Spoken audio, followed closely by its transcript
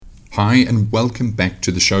Hi, and welcome back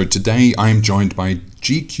to the show. Today, I am joined by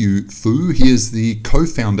GQ Fu. He is the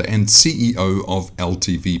co-founder and CEO of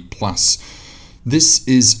LTVplus. This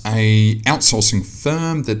is a outsourcing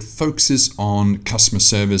firm that focuses on customer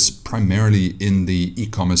service primarily in the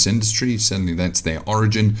e-commerce industry. Certainly that's their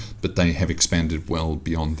origin, but they have expanded well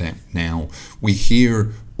beyond that now. We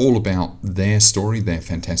hear all about their story, their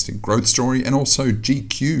fantastic growth story, and also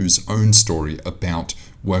GQ's own story about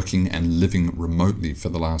working and living remotely for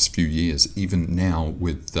the last few years, even now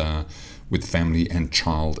with family and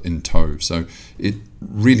child in tow. So it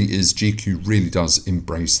really is, GQ really does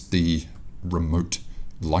embrace the remote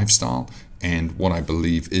lifestyle and what I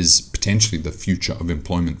believe is potentially the future of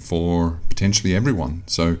employment for potentially everyone.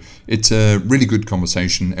 So it's a really good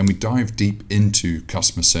conversation, and we dive deep into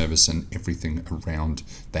customer service and everything around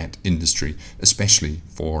that industry, especially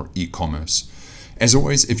for e-commerce. As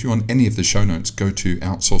always, if you want any of the show notes, go to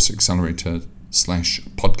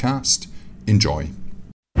outsourceaccelerator/podcast. Enjoy.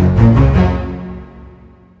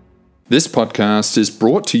 This podcast is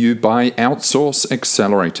brought to you by Outsource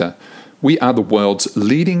Accelerator. We are the world's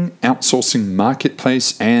leading outsourcing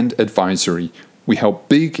marketplace and advisory. We help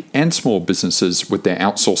big and small businesses with their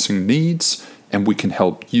outsourcing needs, and we can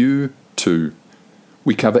help you too.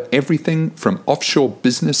 We cover everything from offshore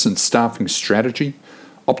business and staffing strategy,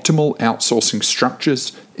 optimal outsourcing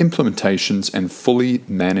structures, implementations, and fully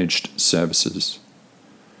managed services.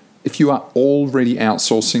 If you are already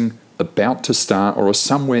outsourcing, about to start, or are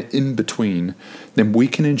somewhere in between, then we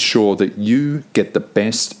can ensure that you get the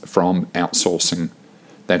best from outsourcing.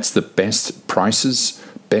 That's the best prices,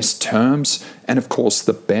 best terms, and of course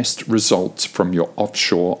the best results from your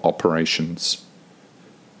offshore operations.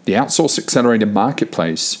 The Outsource Accelerator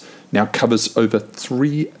Marketplace now covers over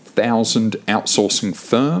 3,000 outsourcing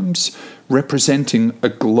firms, representing a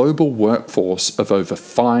global workforce of over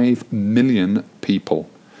 5 million people.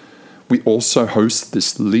 We also host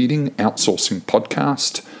this leading outsourcing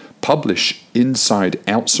podcast, publish Inside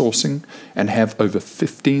Outsourcing, and have over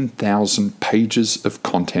 15,000 pages of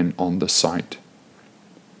content on the site.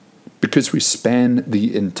 Because we span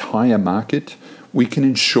the entire market, we can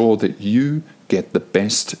ensure that you get the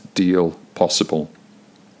best deal possible.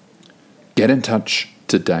 Get in touch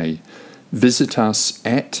today. Visit us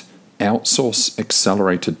at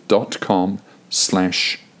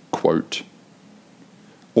outsourceaccelerator.com/quote.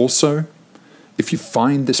 Also, if you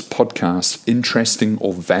find this podcast interesting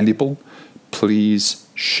or valuable, please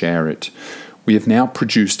share it. We have now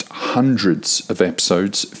produced hundreds of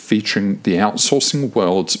episodes featuring the outsourcing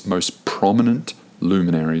world's most prominent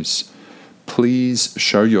luminaries. Please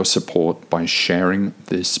show your support by sharing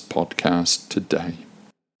this podcast today.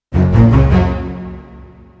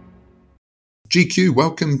 GQ,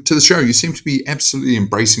 welcome to the show. You seem to be absolutely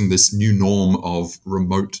embracing this new norm of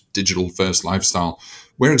remote digital-first lifestyle.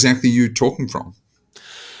 Where exactly are you talking from?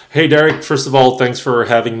 Hey, Derek. First of all, thanks for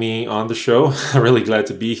having me on the show. I'm really glad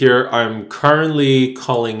to be here. I'm currently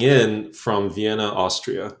calling in from Vienna,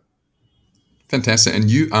 Austria. Fantastic. And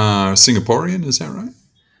you are Singaporean, is that right?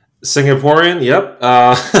 Singaporean, yep.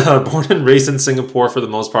 Born and raised in Singapore for the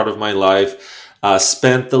most part of my life.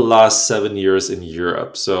 Spent the last 7 years in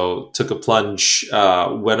Europe. So took a plunge,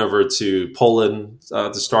 went over to Poland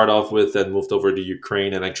to start off with, then moved over to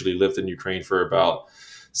Ukraine and actually lived in Ukraine for about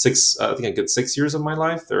 6 years of my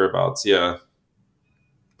life, thereabouts, yeah.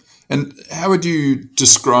 And how would you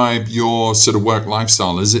describe your sort of work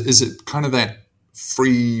lifestyle? Is it kind of that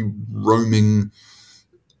free roaming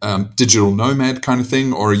digital nomad kind of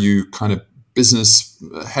thing, or are you kind of business?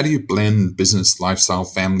 How do you blend business, lifestyle,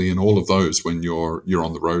 family, and all of those when you're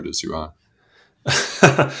on the road as you are?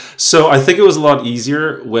 So I think it was a lot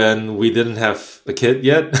easier when we didn't have a kid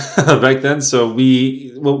yet back then. So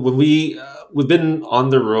we've been on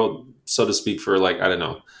the road, so to speak, for like, I don't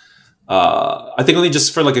know. I think only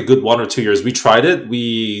just for like a good 1 or 2 years. We tried it.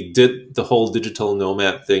 We did the whole digital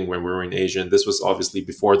nomad thing when we were in Asia. And this was obviously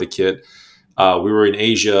before the kid. We were in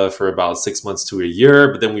Asia for about 6 months to a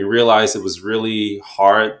year, but then we realized it was really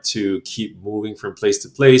hard to keep moving from place to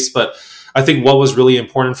place. But I think what was really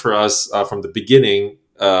important for us from the beginning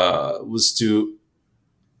was to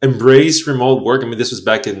embrace remote work. I mean, this was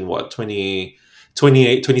back in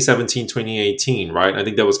 2017, 2018, right? I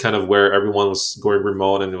think that was kind of where everyone was going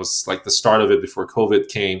remote, and it was like the start of it before COVID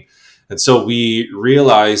came. And so we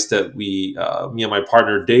realized that me and my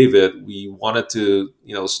partner, David, we wanted to,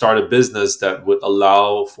 start a business that would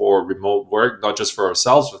allow for remote work, not just for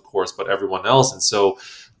ourselves, of course, but everyone else. And so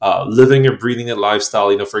living and breathing a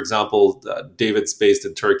lifestyle, for example, David's based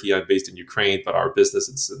in Turkey, I'm based in Ukraine, but our business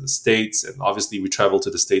is in the States. And obviously we travel to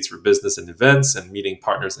the States for business and events and meeting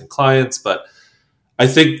partners and clients. But I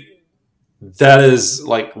think that is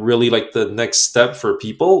like really like the next step for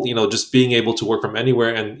people, just being able to work from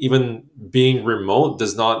anywhere. And even being remote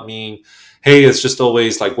does not mean, hey, it's just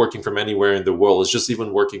always like working from anywhere in the world. It's just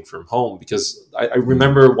even working from home. Because I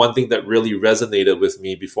remember one thing that really resonated with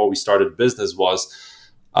me before we started business was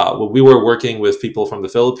when we were working with people from the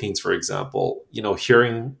Philippines, for example,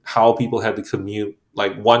 hearing how people had to commute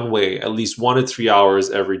like one way, at least 1 to 3 hours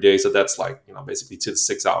every day. So that's like, basically 2 to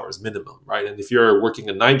 6 hours minimum, right? And if you're working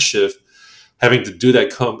a night shift, having to do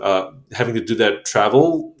that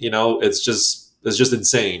travel, it's just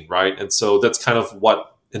insane, right? And so that's kind of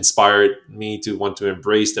what inspired me to want to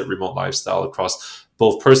embrace that remote lifestyle across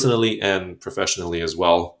both personally and professionally as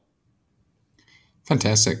well.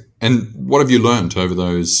 Fantastic. And what have you learned over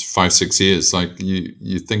those 5, 6 years? Like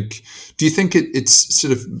you think, do you think it's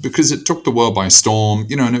sort of because it took the world by storm,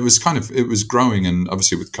 and it was growing, and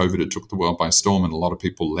obviously with COVID, it took the world by storm, and a lot of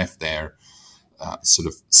people left their sort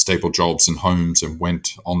of stable jobs and homes and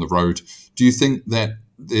went on the road. Do you think that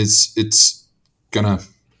it's going to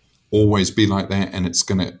always be like that and it's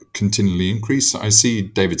going to continually increase? I see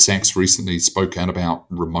David Sachs recently spoke out about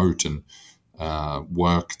remote and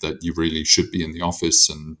work, that you really should be in the office,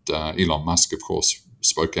 and Elon Musk, of course,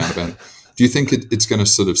 spoke out about it. Do you think it's going to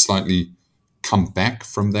sort of slightly come back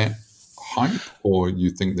from that hype, or you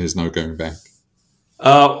think there's no going back?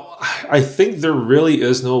 I think there really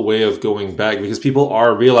is no way of going back, because people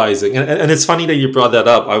are realizing, and it's funny that you brought that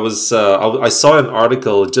up. I saw an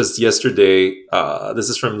article just yesterday. This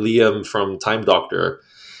is from Liam from Time Doctor,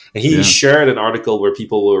 and he shared an article where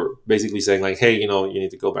people were basically saying like, hey, you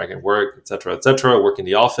need to go back and work, etc., work in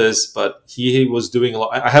the office. But he was doing a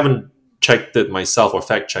lot. I haven't checked it myself or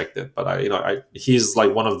fact checked it, but he's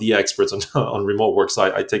like one of the experts on remote work,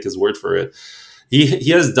 so I take his word for it. He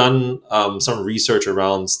has done some research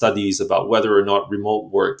around studies about whether or not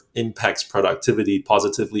remote work impacts productivity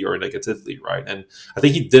positively or negatively, right? And I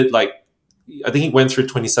think he went through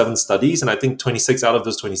 27 studies, and I think 26 out of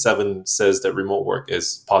those 27 says that remote work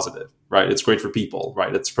is positive, right? It's great for people,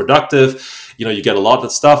 right? It's productive. You get a lot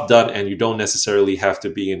of stuff done, and you don't necessarily have to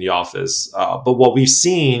be in the office. But what we've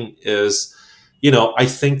seen is, I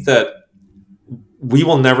think that we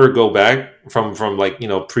will never go back from like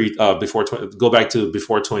go back to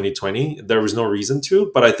before 2020. There was no reason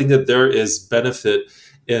to, but I think that there is benefit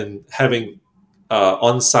in having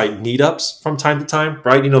on-site meetups from time to time,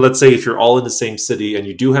 right? Let's say if you're all in the same city and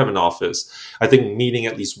you do have an office, I think meeting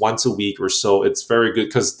at least once a week or so, it's very good,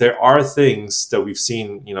 because there are things that we've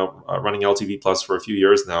seen, running LTVplus for a few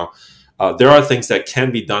years now. There are things that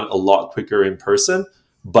can be done a lot quicker in person,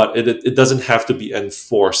 but it doesn't have to be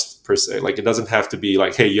enforced per se. Like, it doesn't have to be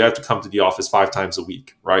like, hey, you have to come to the office 5 times a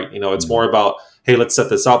week, right? It's more about, hey, let's set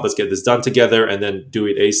this up, let's get this done together, and then do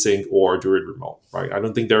it async or do it remote, right? I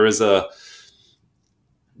don't think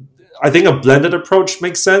I think a blended approach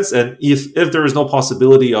makes sense. And if there is no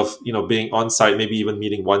possibility of, being on site, maybe even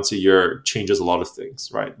meeting once a year changes a lot of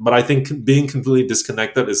things, right? But I think being completely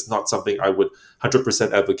disconnected is not something I would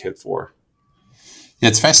 100% advocate for. Yeah,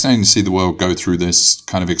 it's fascinating to see the world go through this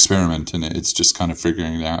kind of experiment, and it's just kind of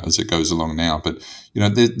figuring it out as it goes along now. But,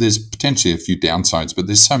 there's potentially a few downsides, but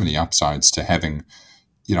there's so many upsides to having,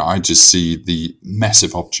 I just see the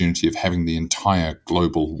massive opportunity of having the entire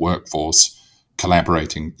global workforce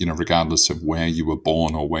collaborating, regardless of where you were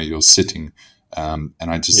born or where you're sitting. And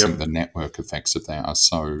I just think the network effects of that are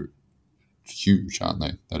so huge, aren't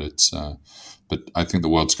they? That it's, but I think the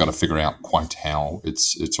world's got to figure out quite how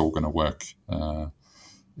it's all going to work.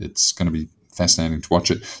 It's going to be fascinating to watch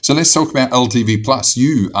it. So let's talk about LTVplus.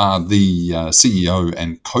 You are the CEO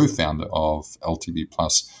and co-founder of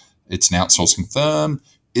LTVplus. It's an outsourcing firm.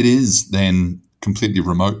 It is then completely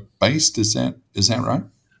remote based. Is that right?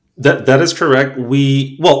 That is correct.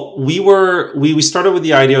 We started with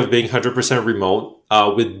the idea of being 100% remote.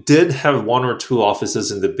 We did have 1 or 2 offices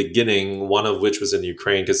in the beginning, one of which was in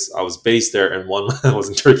Ukraine because I was based there, and one was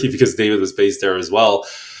in Turkey because David was based there as well.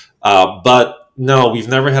 But no, we've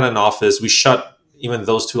never had an office. We shut even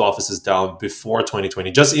those 2 offices down before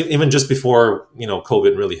 2020, just before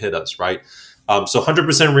COVID really hit us, right? So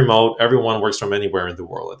 100% remote. Everyone works from anywhere in the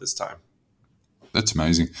world at this time. That's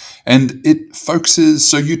amazing. And it focuses,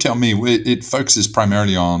 so you tell me, it focuses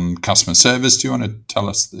primarily on customer service. Do you want to tell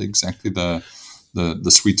us exactly the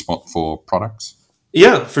sweet spot for products?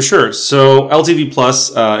 Yeah, for sure. So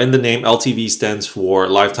LTVplus, in the name, LTV stands for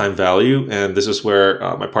lifetime value. And this is where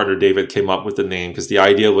my partner David came up with the name, because the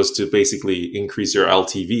idea was to basically increase your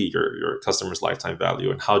LTV, your customer's lifetime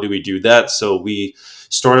value. And how do we do that? So we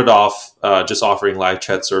started off just offering live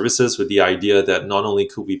chat services with the idea that not only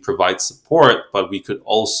could we provide support, but we could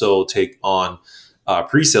also take on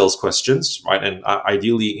pre-sales questions, right? And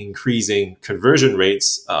ideally increasing conversion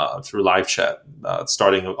rates through live chat,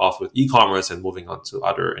 starting off with e-commerce and moving on to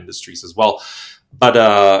other industries as well. But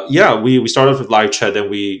we started with live chat, and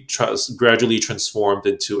we gradually transformed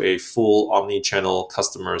into a full omni-channel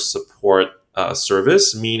customer support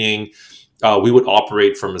service, meaning we would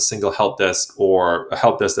operate from a single help desk or a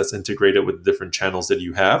help desk that's integrated with different channels that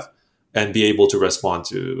you have, and be able to respond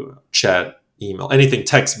to chat, email, anything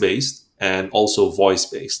text-based and also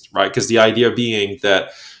voice-based, right? Because the idea being that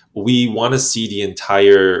we want to see the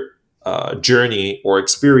entire journey or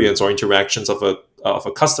experience or interactions of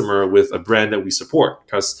a customer with a brand that we support.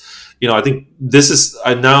 Because I think this is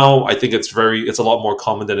now I think it's a lot more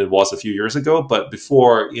common than it was a few years ago. But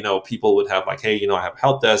before, people would have like, hey, I have a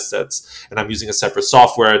help desk and I'm using a separate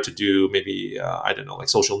software to do maybe I don't know, like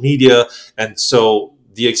social media. And so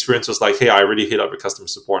the experience was like, hey, I already hit up your customer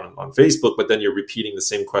support on Facebook, but then you're repeating the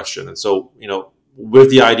same question. And so, with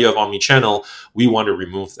the idea of omni-channel, we want to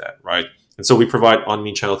remove that, right? And so we provide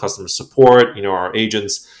omni-channel customer support. Our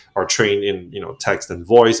agents are trained in, text and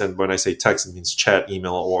voice. And when I say text, it means chat,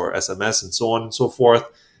 email, or SMS, and so on and so forth.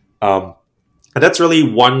 And that's really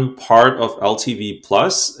one part of LTV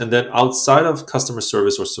Plus. And then outside of customer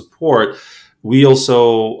service or support, we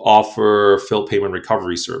also offer fill payment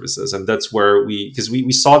recovery services. And that's where because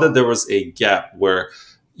we saw that there was a gap where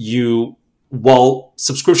while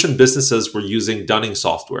subscription businesses were using dunning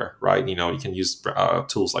software, right? You can use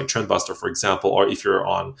tools like Trendbuster, for example, or if you're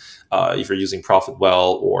using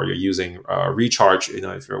Profitwell, or you're using Recharge,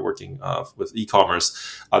 if you're working with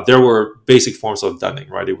e-commerce, there were basic forms of dunning,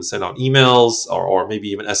 right? It would send out emails or maybe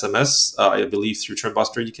even SMS. I believe through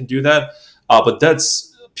Trendbuster you can do that, but that's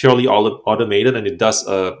purely automated, and it does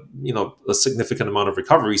a significant amount of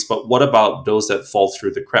recoveries. But what about those that fall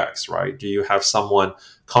through the cracks, right? Do you have someone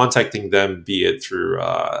contacting them, be it through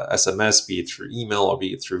SMS, be it through email, or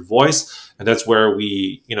be it through voice? And that's where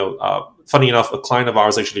we, funny enough, a client of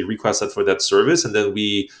ours actually requested for that service, and then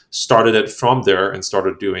we started it from there and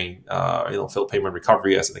started doing fill payment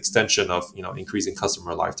recovery as an extension of increasing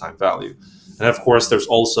customer lifetime value. And of course, there's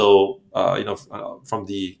also, from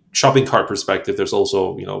the shopping cart perspective, there's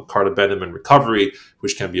also, cart abandonment recovery,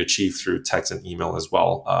 which can be achieved through text and email as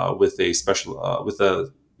well, with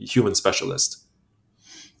a human specialist.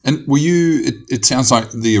 And it sounds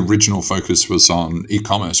like the original focus was on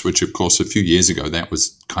e-commerce, which of course a few years ago, that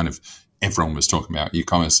was kind of, everyone was talking about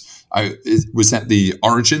e-commerce. Was that the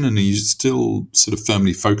origin, and are you still sort of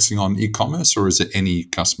firmly focusing on e-commerce, or is it any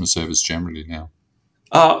customer service generally now?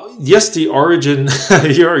 Yes, the origin,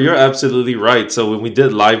 you're absolutely right. So when we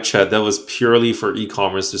did live chat, that was purely for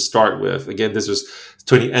e-commerce to start with. Again, this was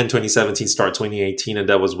 2017, start 2018, and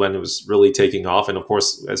that was when it was really taking off. And of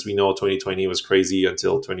course, as we know, 2020 was crazy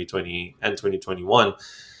until 2020 and 2021.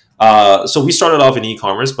 So we started off in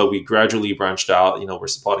e-commerce, but we gradually branched out. We're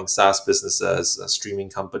supporting SaaS businesses, streaming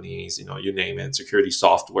companies, you name it, security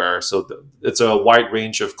software. So it's a wide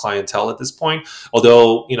range of clientele at this point.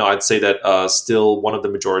 Although, I'd say that still one of the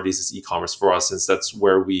majorities is e-commerce for us, since that's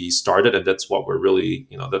where we started, and that's what we're really,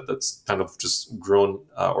 that's kind of just grown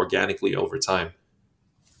organically over time.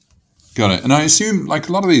 Got it. And I assume, like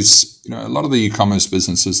a lot of the e-commerce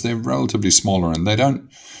businesses, they're relatively smaller, and they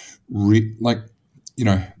don't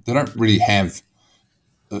they don't really have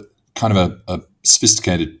kind of a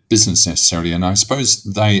sophisticated business necessarily. And I suppose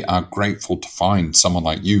they are grateful to find someone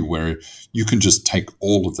like you, where you can just take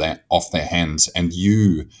all of that off their hands, and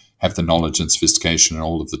you have the knowledge and sophistication and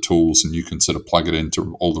all of the tools, and you can sort of plug it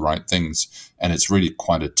into all the right things. And it's really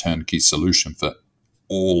quite a turnkey solution for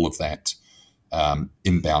all of that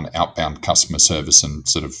inbound, outbound customer service and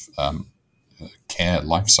sort of care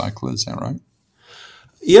life cycle. Is that right?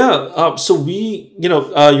 Yeah. So we,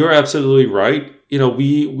 you're absolutely right.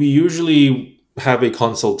 We usually have a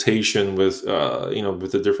consultation with,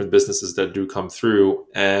 with the different businesses that do come through,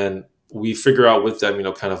 and we figure out with them,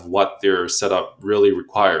 kind of what their setup really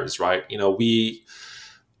requires, right?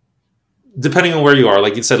 Depending on where you are,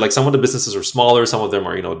 like you said, like some of the businesses are smaller, some of them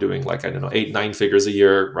are, doing like, 8-9 figures a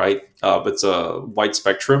year, right? But it's a wide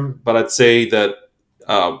spectrum. But I'd say that,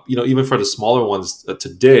 even for the smaller ones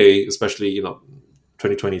today, especially,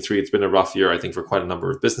 2023, it's been a rough year, I think, for quite a number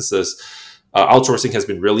of businesses. Outsourcing has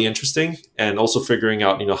been really interesting, and also figuring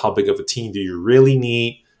out, how big of a team do you really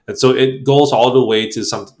need? And so it goes all the way to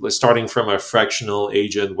starting from a fractional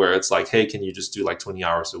agent where it's like, hey, can you just do like 20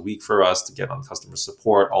 hours a week for us to get on customer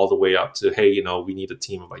support, all the way up to, hey, we need a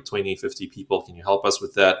team of like 20, 50 people. Can you help us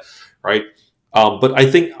with that? Right. But I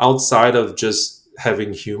think outside of just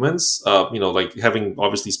having humans, like having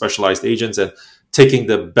obviously specialized agents and taking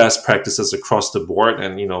the best practices across the board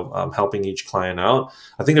and helping each client out.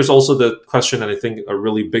 I think there's also the question, and I think a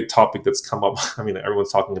really big topic that's come up. I mean,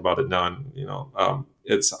 everyone's talking about it now, and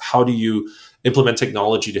it's how do you implement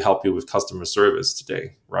technology to help you with customer service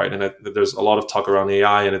today, right? And there's a lot of talk around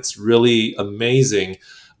AI, and it's really amazing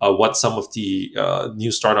what some of the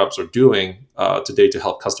new startups are doing today to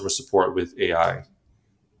help customer support with AI.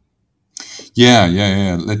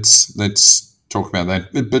 Yeah. Let's talk about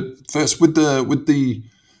that. But first, with the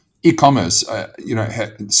e-commerce,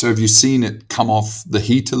 so have you seen it come off the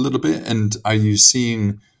heat a little bit, and are you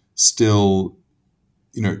seeing still,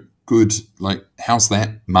 good, like, how's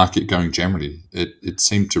that market going generally? It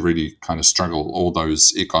seemed to really kind of struggle. All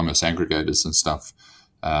those e-commerce aggregators and stuff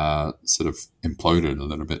sort of imploded a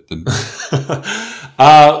little bit, didn't they?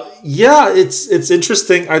 Yeah, it's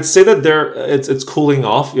interesting. I'd say that it's cooling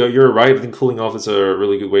off. You're right. I think cooling off is a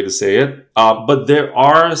really good way to say it. But there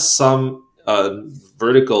are some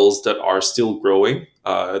verticals that are still growing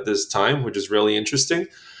at this time, which is really interesting.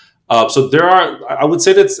 So there are. I would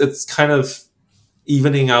say that it's kind of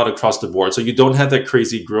evening out across the board. So you don't have that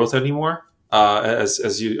crazy growth anymore, as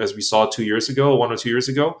we saw 2 years ago, 1 or 2 years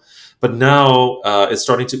ago. But now it's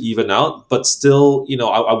starting to even out. But still,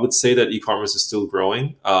 I would say that e-commerce is still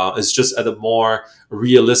growing. It's just at a more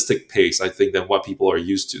realistic pace, I think, than what people are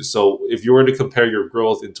used to. So if you were to compare your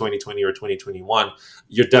growth in 2020 or 2021,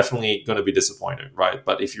 you're definitely going to be disappointed, right?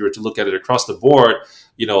 But if you were to look at it across the board,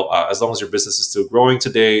 as long as your business is still growing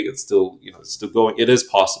today, it's still going. It is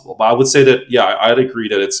possible. But I would say that, yeah, I'd agree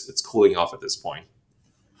that it's cooling off at this point.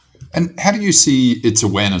 And how do you see its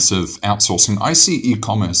awareness of outsourcing? I see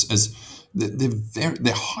e-commerce as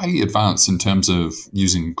they're highly advanced in terms of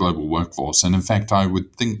using global workforce, and in fact, I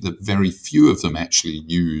would think that very few of them actually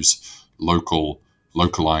use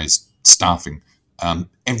localized staffing.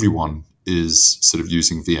 Everyone is sort of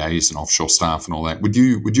using VAs and offshore staff and all that. Would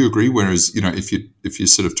you agree? Whereas if you're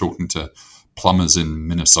sort of talking to plumbers in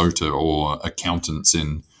Minnesota or accountants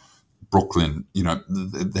in Brooklyn,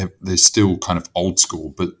 they're still kind of old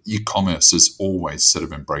school, but e-commerce has always sort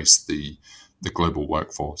of embraced the global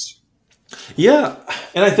workforce. Yeah,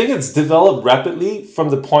 and I think it's developed rapidly from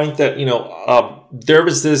the point that there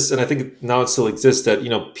was this, and I think now it still exists, that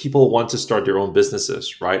people want to start their own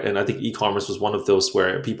businesses, right? And I think e-commerce was one of those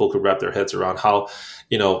where people could wrap their heads around how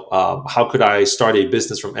could I start a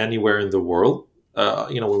business from anywhere in the world?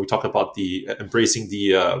 When we talk about the embracing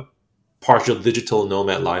the partial digital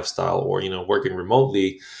nomad lifestyle, or working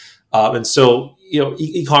remotely, and so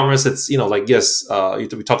e-commerce, it's yes,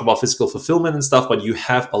 we talk about physical fulfillment and stuff, but you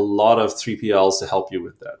have a lot of 3PLs to help you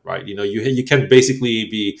with that, right? You can basically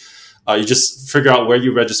be you just figure out where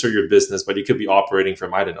you register your business, but you could be operating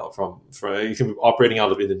from, I don't know, from you can be operating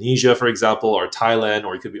out of Indonesia, for example, or Thailand,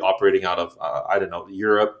 or you could be operating out of I don't know,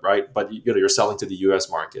 Europe, right? But you're selling to the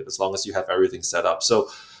US market as long as you have everything set up. So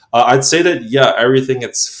I'd say that, yeah, everything,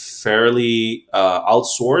 it's fairly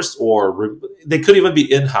outsourced, or they could even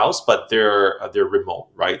be in-house, but they're remote,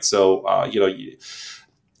 right? So I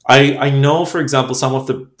know, for example, some of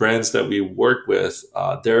the brands that we work with,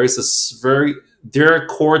 there is their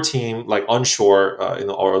core team, like onshore,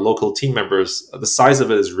 our local team members, the size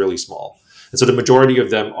of it is really small, and so the majority of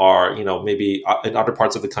them are maybe in other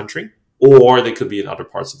parts of the country, or they could be in other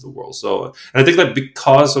parts of the world. So, and I think that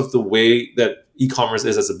because of the way that e-commerce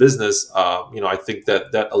is as a business, I think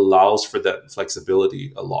that allows for that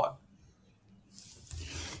flexibility a lot.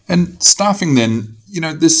 And staffing, then,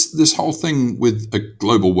 this whole thing with a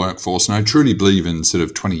global workforce, and I truly believe in sort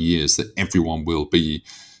of 20 years that everyone will be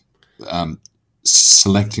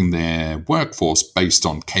selecting their workforce based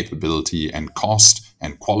on capability and cost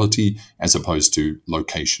and quality, as opposed to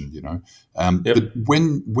location. Yep. But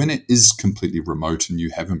when it is completely remote and you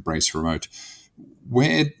have embraced remote,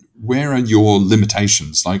 where are your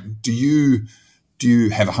limitations? Like, do you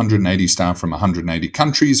have 180 staff from 180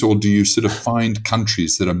 countries, or do you sort of find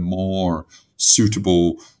countries that are more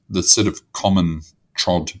suitable, the sort of common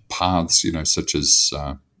trod paths, such as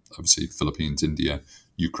obviously Philippines, India,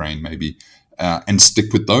 Ukraine, maybe, and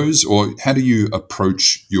stick with those? Or how do you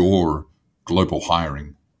approach your global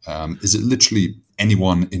hiring? Is it literally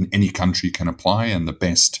anyone in any country can apply and the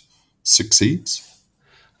best succeeds?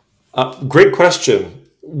 Great question.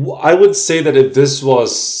 I would say that if this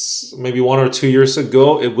was maybe 1 or 2 years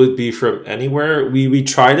ago, it would be from anywhere. We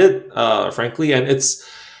tried it, frankly, and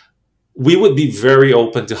we would be very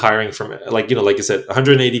open to hiring from, like I said,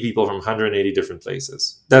 180 people from 180 different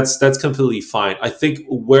places. That's completely fine. I think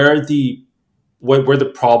where the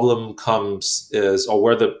problem comes is, or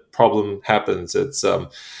where the problem happens, it's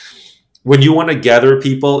when you want to gather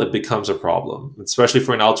people, it becomes a problem, especially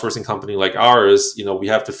for an outsourcing company like ours. We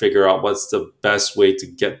have to figure out what's the best way to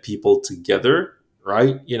get people together,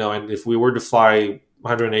 right? And if we were to fly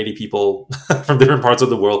 180 people from different parts of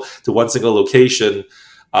the world to one single location,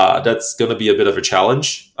 that's going to be a bit of a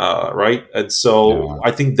challenge, right? And so Yeah.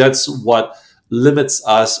 I think that's what limits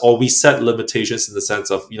us, or we set limitations in the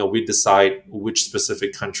sense of, we decide which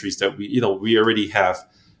specific countries that we already have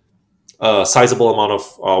a sizable amount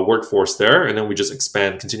of workforce there, and then we just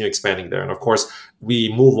continue expanding there. And of course,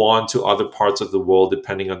 we move on to other parts of the world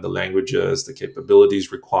depending on the languages, the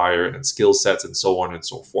capabilities required, and skill sets, and so on and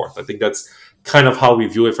so forth. I think that's kind of how we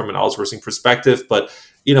view it from an outsourcing perspective. But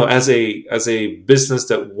as a business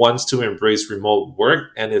that wants to embrace remote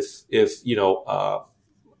work, and if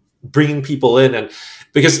bringing people in, and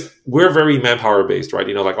because we're very manpower based, right?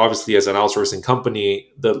 Like obviously as an outsourcing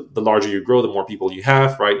company, the larger you grow, the more people you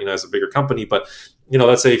have, right? As a bigger company. But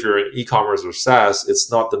let's say if you're an e-commerce or SaaS,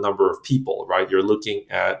 it's not the number of people, right? You're looking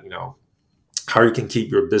at how you can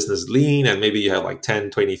keep your business lean, and maybe you have like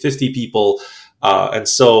 10, 20, 50 people, and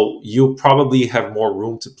so you probably have more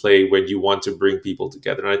room to play when you want to bring people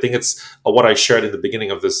together. And I think it's what I shared in the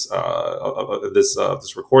beginning of this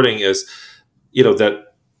recording is that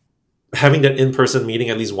having that in-person meeting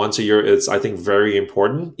at least once a year is, I think, very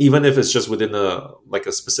important, even if it's just within a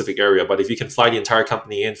specific area. But if you can fly the entire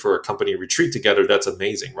company in for a company retreat together, that's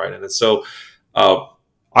amazing, right? And so uh,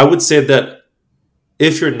 I would say that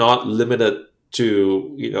if you're not limited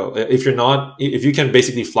to, if you can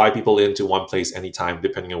basically fly people into one place anytime,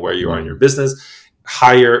 depending on where you are in your business,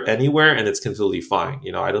 hire anywhere, and it's completely fine.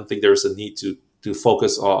 I don't think there's a need to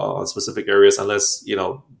focus on specific areas unless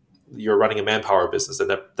you're running a manpower business, and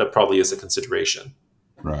that probably is a consideration.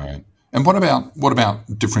 Right. And what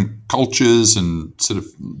about different cultures and sort of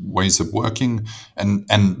ways of working, and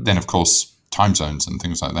then of course time zones and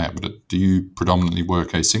things like that? But do you predominantly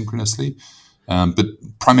work asynchronously? But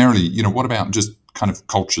primarily, what about just kind of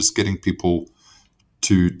cultures, getting people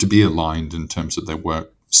to be aligned in terms of their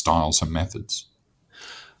work styles and methods?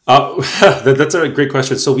 That's a great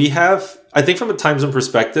question. So we have, I think, from a time zone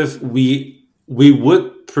perspective, we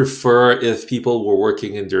would prefer if people were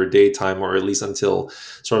working in their daytime, or at least until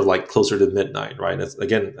sort of like closer to midnight, right?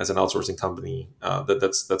 Again, as an outsourcing company,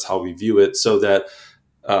 that's how we view it. So that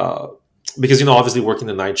because obviously working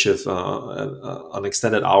the night shift on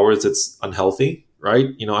extended hours, it's unhealthy,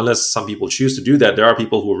 right? Unless some people choose to do that. There are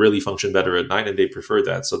people who really function better at night and they prefer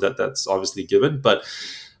that. So that's obviously given. But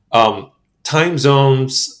time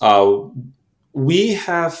zones, we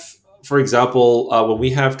have, for example, when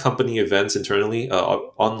we have company events internally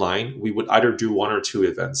online, we would either do one or two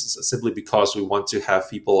events, simply because we want to have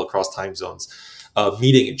people across time zones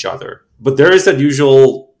meeting each other. But there is that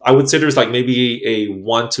usual, I would say there's like maybe a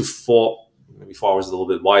 1 to 4, maybe 4 hours is a little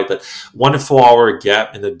bit wide, but 1 to 4 hour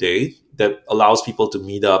gap in the day that allows people to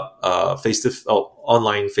meet up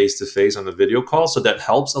online face to face on a video call. So that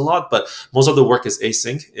helps a lot. But most of the work is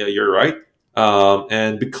async. You're right.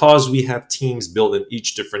 And because we have teams built in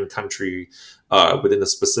each different country within a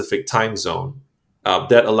specific time zone,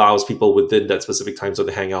 that allows people within that specific time zone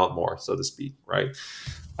to hang out more, so to speak, right?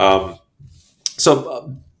 Time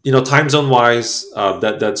zone wise,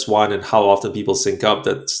 that's one, and how often people sync up.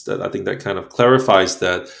 I think that kind of clarifies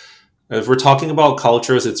that. If we're talking about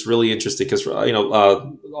cultures, it's really interesting because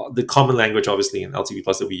the common language, obviously, in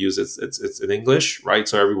LTVplus that we use, it's in English, right?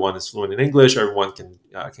 So everyone is fluent in English. Everyone can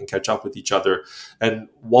catch up with each other. And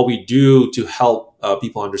what we do to help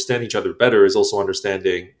people understand each other better is also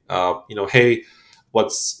understanding, hey,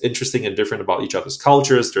 what's interesting and different about each other's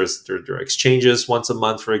cultures. There are exchanges once a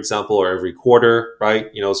month, for example, or every quarter, right?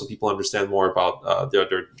 So people understand more about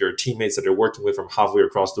their teammates that they're working with from halfway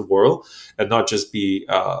across the world, and not just be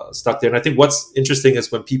stuck there. And I think what's interesting is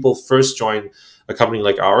when people first join a company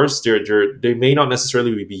like ours, they may not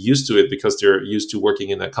necessarily be used to it because they're used to working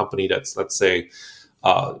in a company that's, let's say,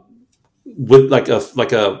 with they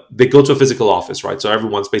go to a physical office, right? So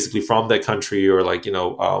everyone's basically from that country, or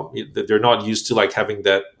they're not used to like having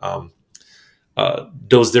that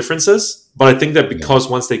those differences. But I think that because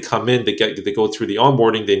once they come in, they go through the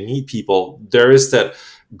onboarding, they meet people, there is that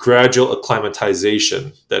gradual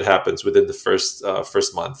acclimatization that happens within the first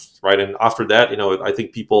month, right? And after that, I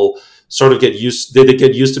think people sort of get used to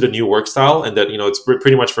the new work style, and that it's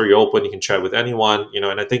pretty much very open. You can chat with anyone,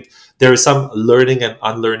 and I think there is some learning and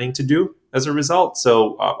unlearning to do as a result.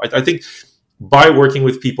 So I think by working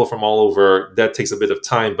with people from all over, that takes a bit of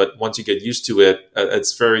time, but once you get used to it,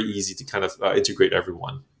 it's very easy to kind of integrate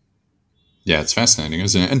everyone. Yeah, it's fascinating,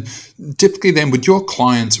 isn't it? And typically then, would your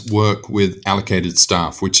clients work with allocated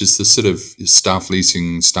staff, which is the sort of staff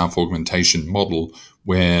leasing, staff augmentation model,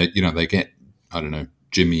 where, they get, I don't know,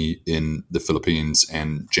 Jimmy in the Philippines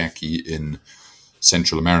and Jackie in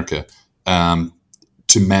Central America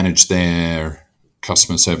to manage their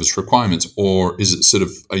customer service requirements? Or is it sort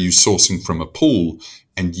of, are you sourcing from a pool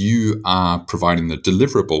and you are providing the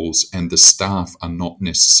deliverables and the staff are not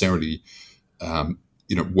necessarily,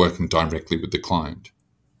 working directly with the client?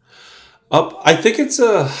 I think it's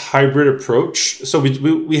a hybrid approach. So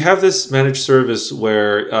we have this managed service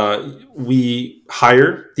where we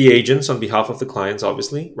hire the agents on behalf of the clients,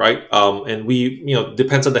 obviously, right? And we,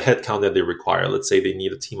 depends on the headcount that they require. Let's say they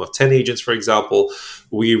need a team of 10 agents, for example.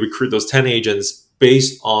 We recruit those 10 agents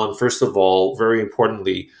based on, first of all, very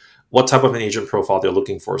importantly, what type of an agent profile they're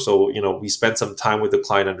looking for. So, we spend some time with the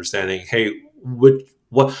client understanding, hey, what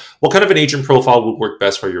kind of an agent profile would work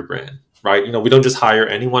best for your brand? Right? We don't just hire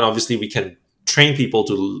anyone. Obviously, we can train people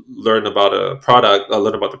to learn about a product,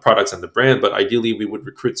 learn about the products and the brand. But ideally, we would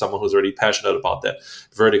recruit someone who's already passionate about that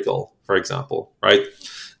vertical, for example, right?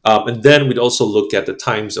 And then we'd also look at the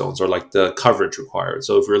time zones or like the coverage required.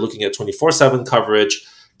 So if we're looking at 24/7 coverage,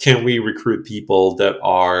 can we recruit people that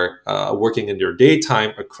are working in their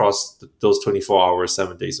daytime across those 24 hours,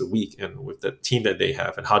 7 days a week, and with the team that they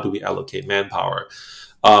have? And how do we allocate manpower?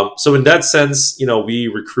 So in that sense, we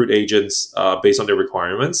recruit agents based on their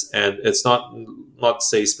requirements, and it's not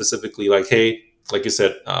say specifically like, hey, like you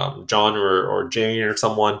said, John or Jane or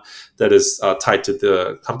someone that is tied to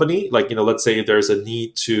the company. Like, let's say there's a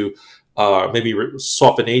need to maybe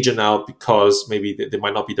swap an agent out because maybe they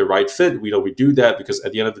might not be the right fit. We do that because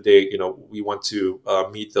at the end of the day, we want to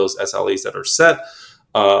meet those SLAs that are set,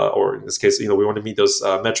 or in this case, we want to meet those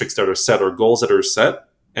metrics that are set or goals that are set,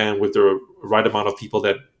 and with the right amount of people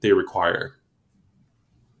that they require.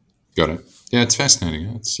 Got it. Yeah, it's fascinating.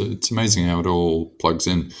 It's amazing how it all plugs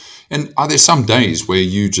in. And are there some days where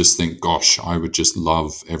you just think, gosh, I would just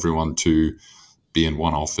love everyone to be in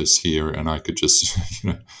one office here and I could just,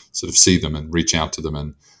 sort of see them and reach out to them,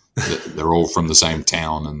 and they're all from the same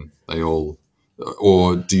town and they all,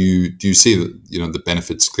 or do you see that, the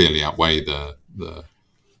benefits clearly outweigh the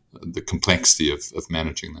complexity of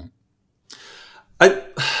managing that?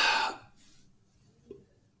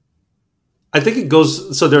 I think it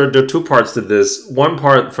goes. So there are two parts to this. One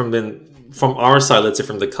part from our side, let's say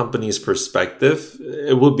from the company's perspective,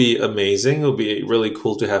 it would be amazing. It would be really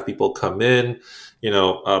cool to have people come in,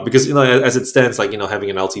 because as it stands, like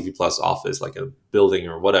having an LTVplus office, like a building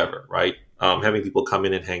or whatever, right? Having people come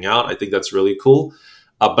in and hang out, I think that's really cool.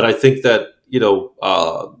 But I think that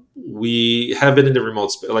we have been in the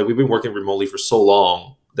remote like we've been working remotely for so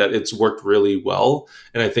long that it's worked really well,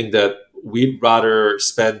 and I think that we'd rather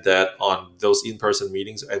spend that on those in-person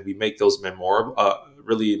meetings, and we make those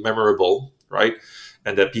really memorable, right?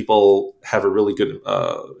 And that people have a really good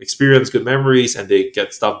experience, good memories, and they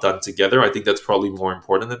get stuff done together. I think that's probably more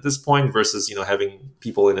important at this point versus having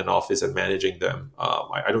people in an office and managing them.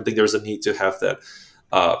 I don't think there's a need to have that.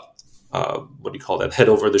 What do you call that? Head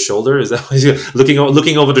over the shoulder? Is that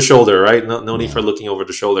looking over the shoulder, right? No need for looking over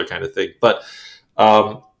the shoulder kind of thing. But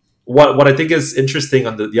what I think is interesting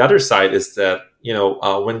on the other side is that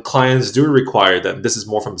when clients do require that, this is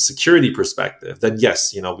more from a security perspective. Then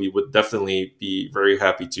yes, we would definitely be very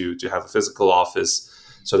happy to have a physical office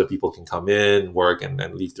so that people can come in, work, and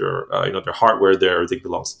then leave their their hardware there. Everything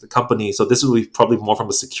belongs to the company. So this would be probably more from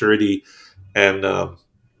a security and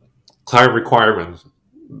client requirement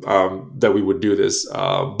that we would do this.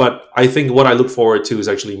 But I think what I look forward to is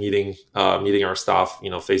actually meeting our staff,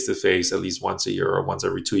 face to face at least once a year or once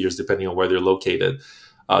every 2 years, depending on where they're located.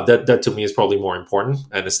 That to me is probably more important,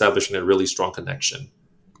 and establishing a really strong connection.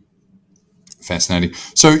 Fascinating.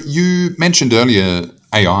 So you mentioned earlier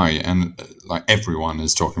AI, and like everyone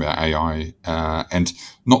is talking about AI, and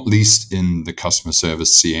not least in the customer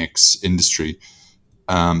service CX industry.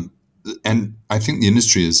 And I think the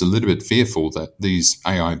industry is a little bit fearful that these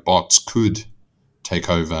AI bots could take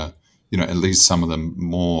over, at least some of the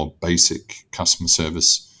more basic customer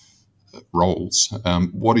service roles.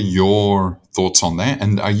 What are your thoughts on that?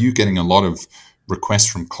 And are you getting a lot of requests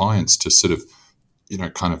from clients to sort of,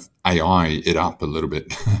 kind of AI it up a little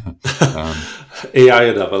bit? AI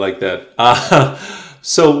it up, I like that.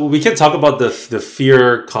 So we can talk about the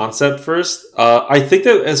fear concept first. I think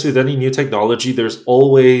that as with any new technology, there's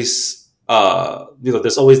always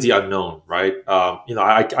there's always the unknown, right?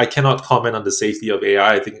 I cannot comment on the safety of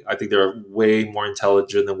AI. I think there are way more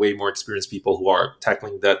intelligent and way more experienced people who are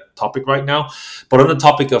tackling that topic right now. But on the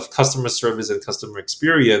topic of customer service and customer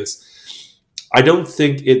experience, I don't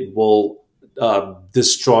think it will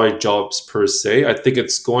destroy jobs per se. I think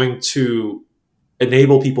it's going to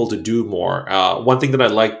enable people to do more. One thing that I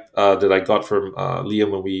liked that I got from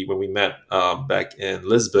Liam when we met back in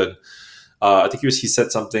Lisbon, I think he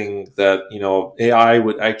said something that AI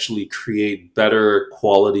would actually create better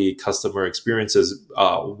quality customer experiences.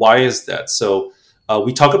 Why is that? So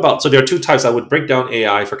we talk about, so there are two types. I would break down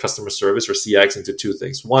AI for customer service or CX into two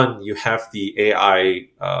things. One, you have the AI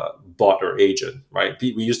bot or agent, right?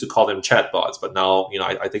 We used to call them chatbots, but now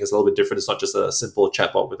I think it's a little bit different. It's not just a simple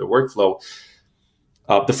chatbot with a workflow.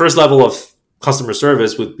 The first level of customer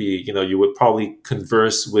service would be, you would probably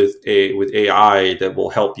converse with AI that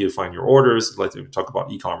will help you find your orders. Like we talk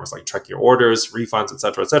about e-commerce, like track your orders, refunds,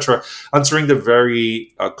 etc., answering the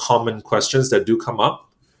very common questions that do come up,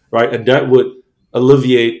 right? And that would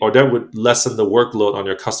alleviate, or that would lessen the workload on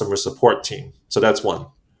your customer support team. So that's one.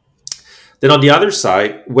 Then on the other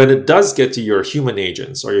side, when it does get to your human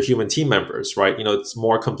agents or your human team members, right, it's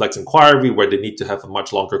more complex inquiry where they need to have a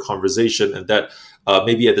much longer conversation, and that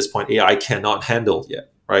maybe at this point AI cannot handle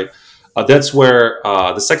yet, right? That's where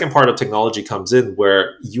the second part of technology comes in,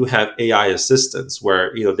 where you have AI assistants,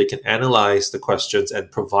 where they can analyze the questions and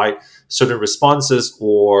provide certain responses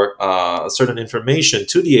or certain information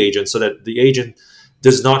to the agent, so that the agent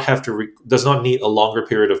does not need a longer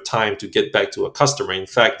period of time to get back to a customer. In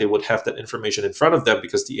fact, they would have that information in front of them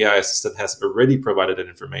because the AI assistant has already provided that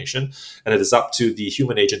information, and it is up to the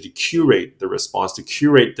human agent to curate the response, to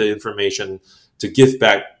curate the information to give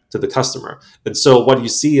back to the customer. And so what you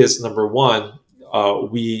see is, number one,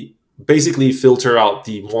 we basically filter out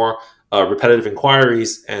the more repetitive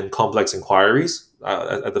inquiries and complex inquiries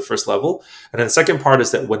at the first level. And then the second part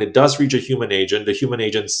is that when it does reach a human agent, the human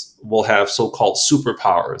agents will have so-called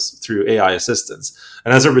superpowers through AI assistance.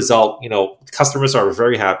 And as a result, customers are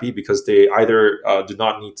very happy because they either do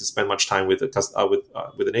not need to spend much time with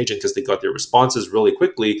an agent because they got their responses really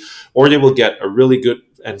quickly, or they will get a really good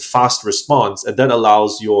and fast response, and that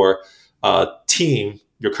allows your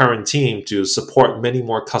your current team to support many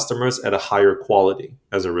more customers at a higher quality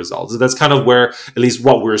as a result. So that's kind of where, at least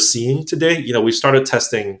what we're seeing today. We started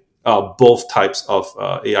testing both types of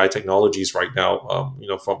AI technologies right now,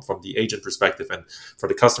 from the agent perspective and for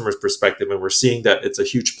the customer's perspective, and we're seeing that it's a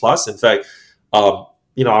huge plus. In fact,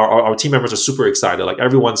 our team members are super excited. Like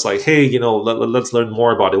everyone's like, hey, let's learn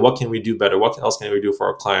more about it. What can we do better? What else can we do for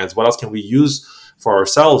our clients? What else can we use for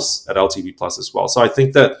ourselves at LTVplus as well? So I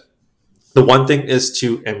think that the one thing is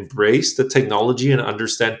to embrace the technology and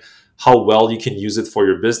understand how well you can use it for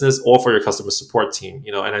your business or for your customer support team.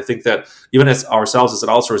 And I think that even as ourselves as an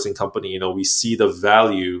outsourcing company, we see the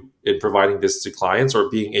value in providing this to clients or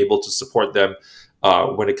being able to support them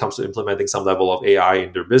when it comes to implementing some level of AI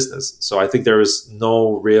in their business. So I think there is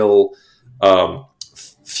no real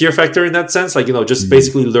fear factor in that sense. Like, just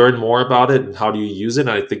basically learn more about it and how do you use it.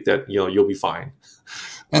 And I think that, you'll be fine.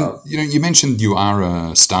 And, you mentioned you're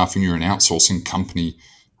an outsourcing company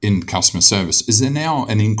in customer service. Is there now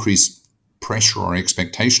an increased pressure or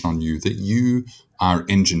expectation on you that you are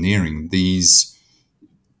engineering these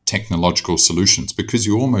technological solutions, because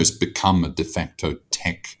you almost become a de facto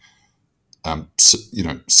tech,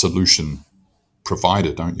 solution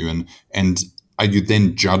provider, don't you? And are you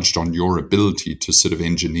then judged on your ability to sort of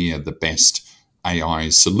engineer the best AI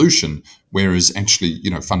solution, whereas actually,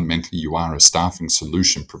 fundamentally you are a staffing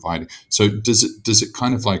solution provider? So does it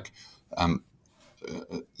kind of like,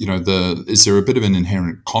 is there a bit of an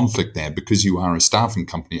inherent conflict there because you are a staffing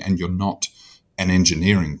company and you're not an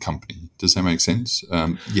engineering company? Does that make sense?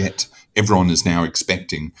 Yet everyone is now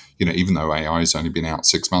expecting, even though AI has only been out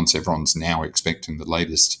 6 months, everyone's now expecting the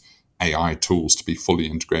latest AI tools to be fully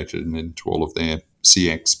integrated into all of their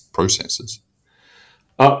CX processes.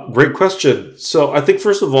 Great question. So I think,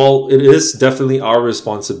 first of all, it is definitely our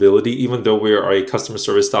responsibility, even though we are a customer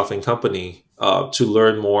service staffing company, to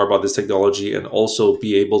learn more about this technology and also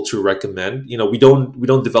be able to recommend. We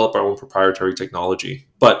don't develop our own proprietary technology,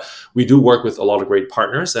 but we do work with a lot of great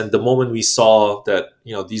partners. And the moment we saw that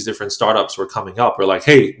these different startups were coming up, we're like,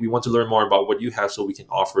 hey, we want to learn more about what you have so we can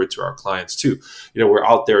offer it to our clients too. We're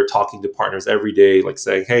out there talking to partners every day, like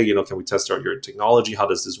saying, hey, can we test out your technology? How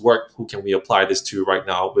does this work? Who can we apply this to right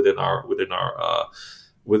now within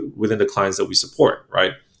the clients that we support,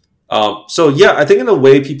 right? So yeah, I think in a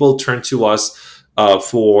way people turn to us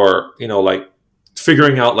for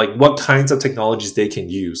figuring out like what kinds of technologies they can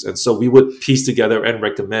use, and so we would piece together and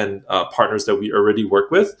recommend partners that we already work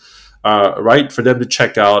with, right, for them to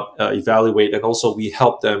check out, evaluate, and also we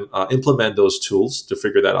help them implement those tools to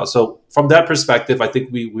figure that out. So from that perspective, I think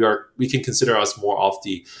we can consider us more of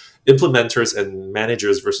the implementers and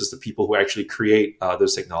managers versus the people who actually create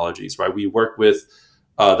those technologies, right? We work with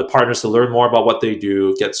the partners to learn more about what they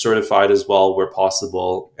do, get certified as well where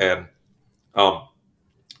possible, and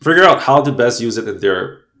figure out how to best use it in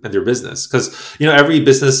their business, because every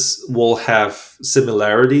business will have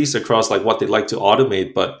similarities across like what they like to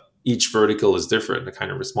automate, but each vertical is different, the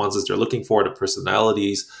kind of responses they're looking for, the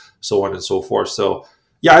personalities, so on and so forth. So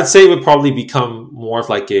yeah, I'd say it would probably become more of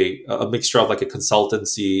like a mixture of like a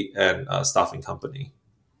consultancy and a staffing company.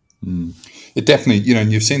 Mm. It definitely,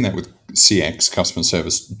 and you've seen that with CX, customer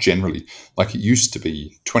service generally. Like it used to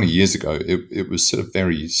be 20 years ago, it was sort of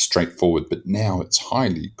very straightforward, but now it's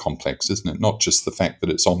highly complex, isn't it? Not just the fact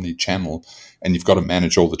that it's omni-channel and you've got to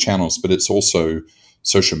manage all the channels, but it's also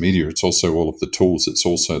social media, it's also all of the tools, it's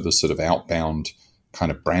also the sort of outbound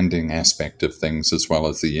kind of branding aspect of things, as well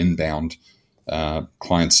as the inbound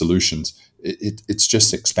client solutions. It's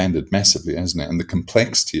just expanded massively, hasn't it? And the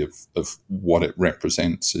complexity of what it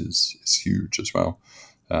represents is huge as well.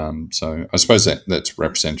 So I suppose that's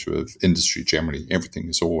representative of industry generally. Everything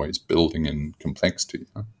is always building in complexity.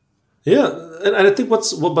 Yeah, and I think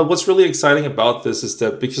what's really exciting about this is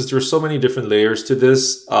that because there are so many different layers to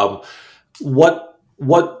this, what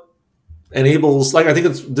enables, like, I think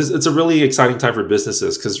it's a really exciting time for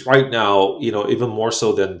businesses, because right now, even more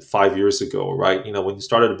so than 5 years ago, right, when you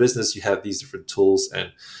started a business, you had these different tools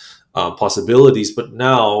and possibilities, but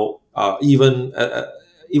now even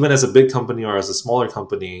as a big company or as a smaller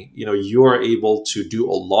company, you are able to do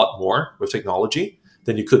a lot more with technology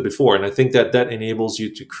than you could before. And I think that enables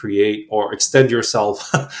you to create or extend yourself.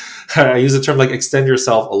 I use the term like extend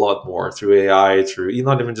yourself a lot more through AI, through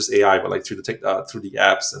not even just AI, but like through through the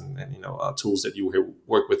apps and tools that you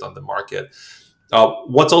work with on the market.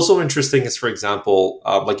 What's also interesting is, for example,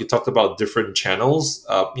 like you talked about different channels.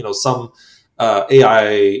 Some AI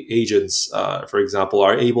agents, for example,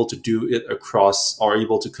 are able to do it are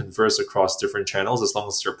able to converse across different channels as long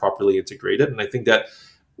as they're properly integrated. And I think that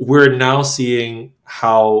we're now seeing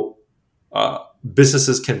how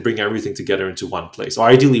businesses can bring everything together into one place, or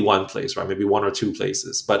ideally one place, right? Maybe one or two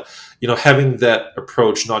places. But having that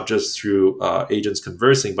approach, not just through agents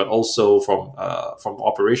conversing, but also from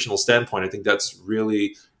operational standpoint, I think that's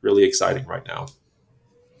really, really exciting right now.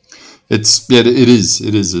 It is,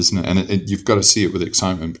 isn't it? And you've got to see it with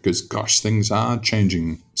excitement, because, gosh, things are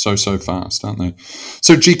changing so fast, aren't they?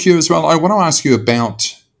 So GQ as well, I want to ask you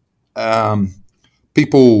about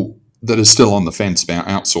people that are still on the fence about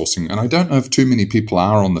outsourcing. And I don't know if too many people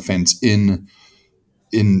are on the fence in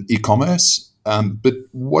e-commerce, but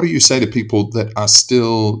what do you say to people that are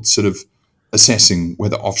still sort of assessing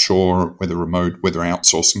whether offshore, whether remote, whether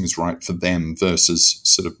outsourcing is right for them versus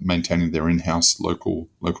sort of maintaining their in-house local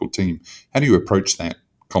team? How do you approach that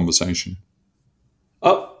conversation?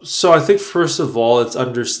 So I think first of all, it's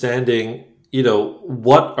understanding,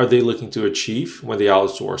 what are they looking to achieve when they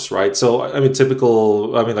outsource, right? So I mean,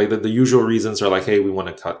 like the usual reasons are like, hey, we want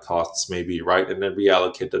to cut costs, maybe, right, and then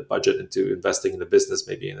reallocate the budget into investing in the business,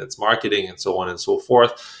 maybe in its marketing, and so on and so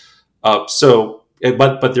forth.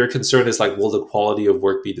 But their concern is like, will the quality of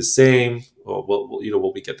work be the same? Or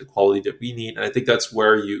will we get the quality that we need? And I think that's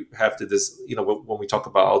where you have to when we talk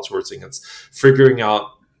about outsourcing, it's figuring out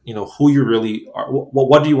who you really are,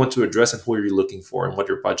 what do you want to address, and who are you looking for, and what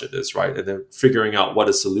your budget is, right? And then figuring out what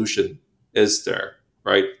a solution is there,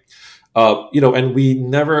 right? And we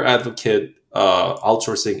never advocate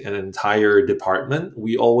outsourcing an entire department.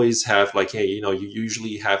 We always have like, hey, you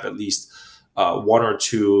usually have at least one or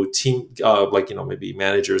two team, maybe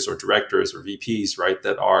managers or directors or VPs, right,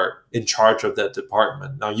 that are in charge of that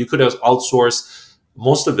department. Now, you could outsource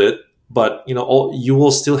most of it, but you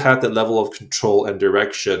will still have that level of control and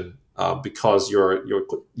direction because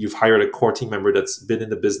you've hired a core team member that's been in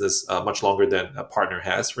the business much longer than a partner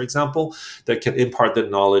has, for example, that can impart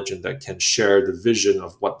that knowledge and that can share the vision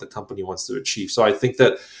of what the company wants to achieve. So I think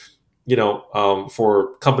that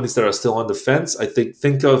for companies that are still on the fence, I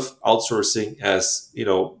think of outsourcing as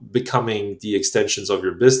becoming the extensions of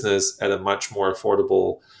your business at a much more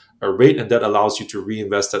affordable rate, and that allows you to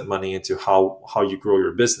reinvest that money into how you grow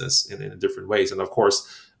your business in different ways. And of course,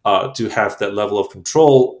 to have that level of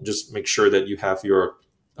control, just make sure that you have your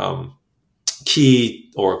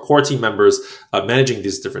key or core team members managing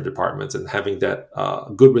these different departments and having that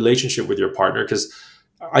good relationship with your partner. Because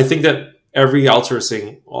I think that every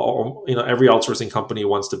outsourcing company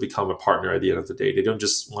wants to become a partner at the end of the day. They don't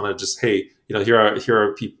just want to hey, here are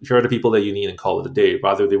the people that you need and call it a day.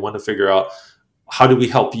 Rather, they want to figure out, how do we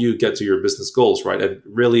help you get to your business goals, right? And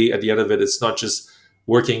really, at the end of it, it's not just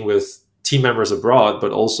working with team members abroad,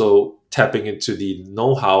 but also tapping into the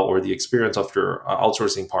know-how or the experience of your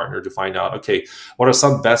outsourcing partner to find out, okay, what are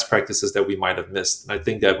some best practices that we might have missed. And I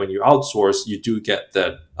think that when you outsource, you do get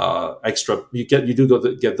that extra,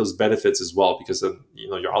 get those benefits as well, because then,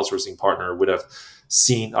 your outsourcing partner would have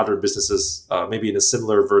seen other businesses maybe in a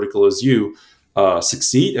similar vertical as you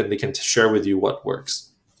succeed, and they can share with you what works.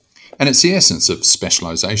 And it's the essence of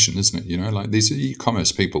specialization, isn't it? Like these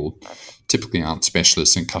e-commerce people typically aren't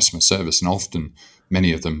specialists in customer service, and often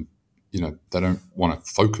many of them, they don't want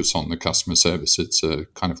to focus on the customer service. It's a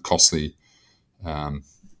kind of costly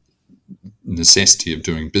necessity of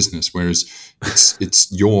doing business, whereas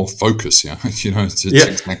it's your focus. It's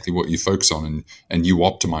exactly what you focus on, and you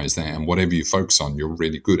optimize that, and whatever you focus on, you're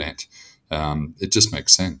really good at. It just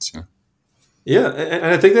makes sense. Yeah, and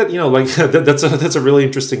I think that that's a really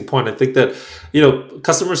interesting point. I think that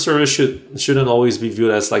customer service shouldn't always be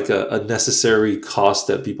viewed as like a necessary cost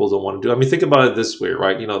that people don't want to do. I mean, think about it this way,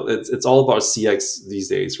 right? It's all about CX these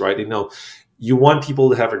days, right? You want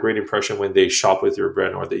people to have a great impression when they shop with your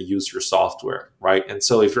brand or they use your software, right? And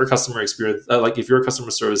so if your customer experience, if your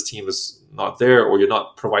customer service team is not there, or you're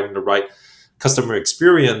not providing the right customer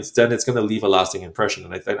experience, then it's going to leave a lasting impression.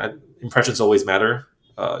 And I think impressions always matter.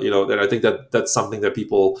 And I think that that's something that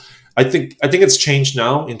people, I think it's changed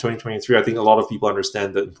now in 2023. I think a lot of people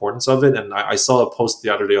understand the importance of it. And I saw a post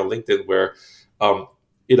the other day on LinkedIn where,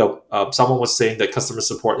 someone was saying that customer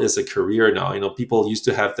support is a career now. People used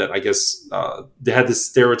to have that, I guess, they had this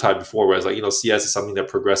stereotype before where it's like, CS is something that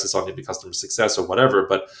progresses on into customer success or whatever.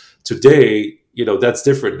 But today, that's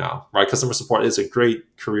different now, right? Customer support is a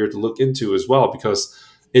great career to look into as well, because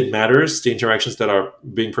it matters the interactions that are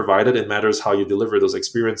being provided. It matters how you deliver those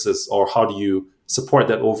experiences, or how do you support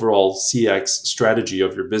that overall CX strategy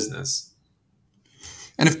of your business.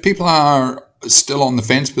 And if people are still on the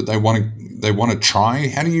fence, but they want to try,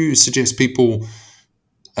 how do you suggest people,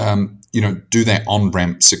 do that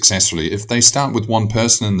on-ramp successfully? If they start with one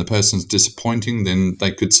person and the person's disappointing, then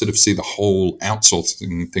they could sort of see the whole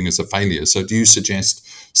outsourcing thing as a failure. So do you suggest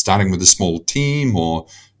starting with a small team, or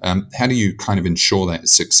how do you kind of ensure that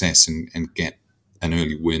success and get an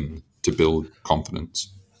early win to build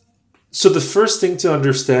confidence? So the first thing to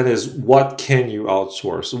understand is, what can you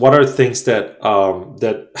outsource? What are things that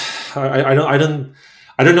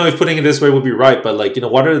I don't know if putting it this way would be right, but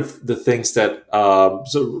what are the things that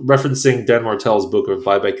so referencing Dan Martell's book of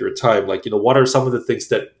Buy Back Your Time, what are some of the things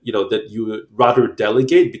that that you would rather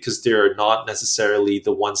delegate because they're not necessarily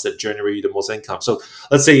the ones that generate you the most income? So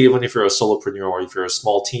let's say even if you're a solopreneur or if you're a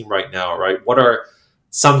small team right now, right? What are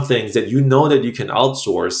some things that that you can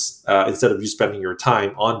outsource instead of you spending your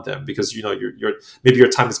time on them, because maybe your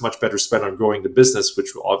time is much better spent on growing the business,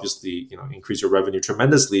 which will obviously increase your revenue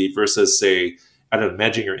tremendously, versus say, I don't know,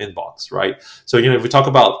 managing your inbox, right? So if we talk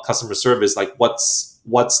about customer service, what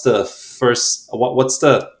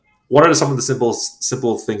are some of the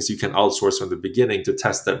simple things you can outsource from the beginning to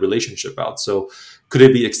test that relationship out? So could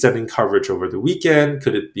it be extending coverage over the weekend?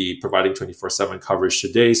 Could it be providing 24/7 coverage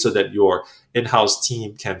today, so that your in-house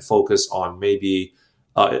team can focus on maybe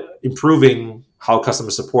improving how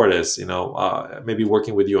customer support is, maybe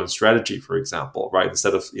working with you on strategy, for example, right?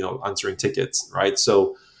 Instead of, answering tickets, right?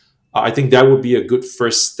 So I think that would be a good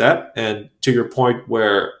first step. And to your point,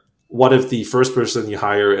 where what if the first person you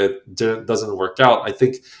hire, it doesn't work out? I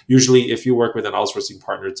think usually if you work with an outsourcing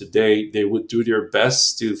partner today, they would do their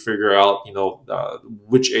best to figure out,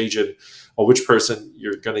 which agent or which person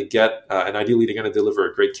you're going to get. And ideally, they're going to deliver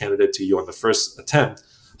a great candidate to you on the first attempt.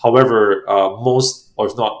 However, most, or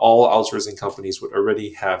if not all, outsourcing companies would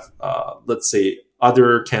already have, let's say,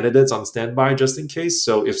 other candidates on standby just in case.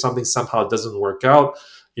 So if something somehow doesn't work out,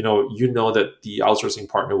 that the outsourcing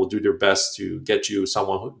partner will do their best to get you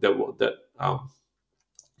someone that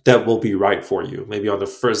will be right for you. Maybe on the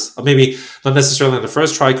first, maybe not necessarily on the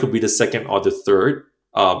first try, could be the second or the third.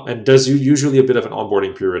 And there's usually a bit of an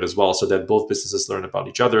onboarding period as well, so that both businesses learn about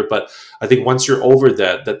each other. But I think once you're over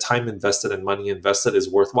that, the time invested and money invested is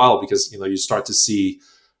worthwhile, because you start to see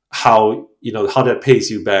how that pays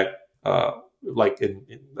you back,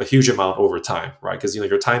 in a huge amount over time, right? Because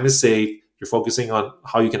your time is saved. You're focusing on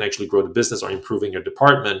how you can actually grow the business or improving your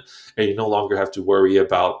department, and you no longer have to worry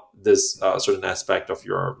about this certain aspect of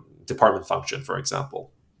your department function, for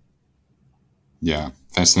example. Yeah,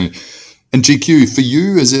 fascinating. And GQ, for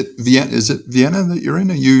you, is it Vienna that you're in?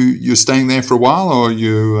 You're staying there for a while, or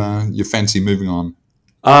you fancy moving on?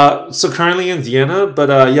 So currently in Vienna,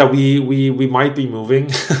 but yeah, we might be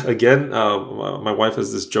moving again. My wife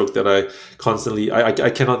has this joke that I constantly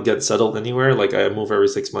I cannot get settled anywhere. Like I move every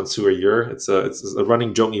 6 months to a year. It's a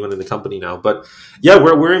running joke even in the company now. But yeah,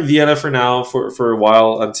 we're in Vienna for now for a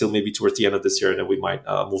while until maybe towards the end of this year, and then we might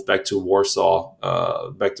move back to Warsaw,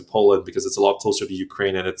 back to Poland because it's a lot closer to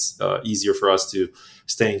Ukraine and it's easier for us to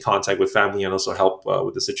stay in contact with family and also help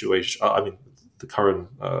with the situation. I mean, the current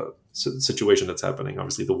situation that's happening,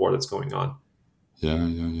 obviously the war that's going on. Yeah.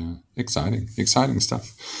 Exciting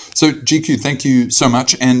stuff. So, GQ, thank you so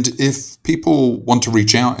much. And if people want to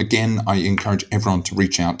reach out, again, I encourage everyone to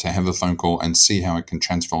reach out to have a phone call and see how it can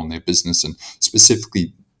transform their business and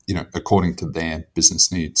specifically, according to their business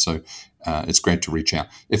needs. So it's great to reach out.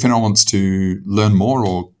 If anyone wants to learn more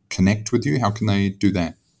or connect with you, how can they do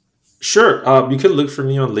that? Sure. You can look for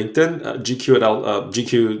me on LinkedIn,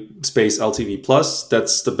 GQ space LTV plus.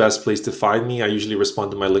 That's the best place to find me. I usually respond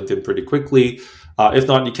to my LinkedIn pretty quickly. If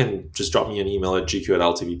not, you can just drop me an email at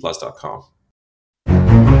gq@ltvplus.com.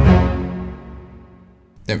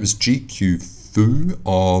 That was GQ Fu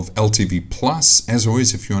of LTV Plus. As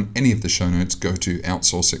always, if you want any of the show notes, go to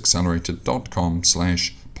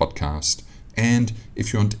outsourceaccelerator.com/podcast. And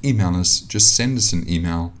if you want to email us, just send us an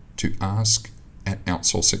email to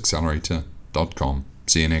ask@outsourceaccelerator.com.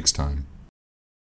 See you next time.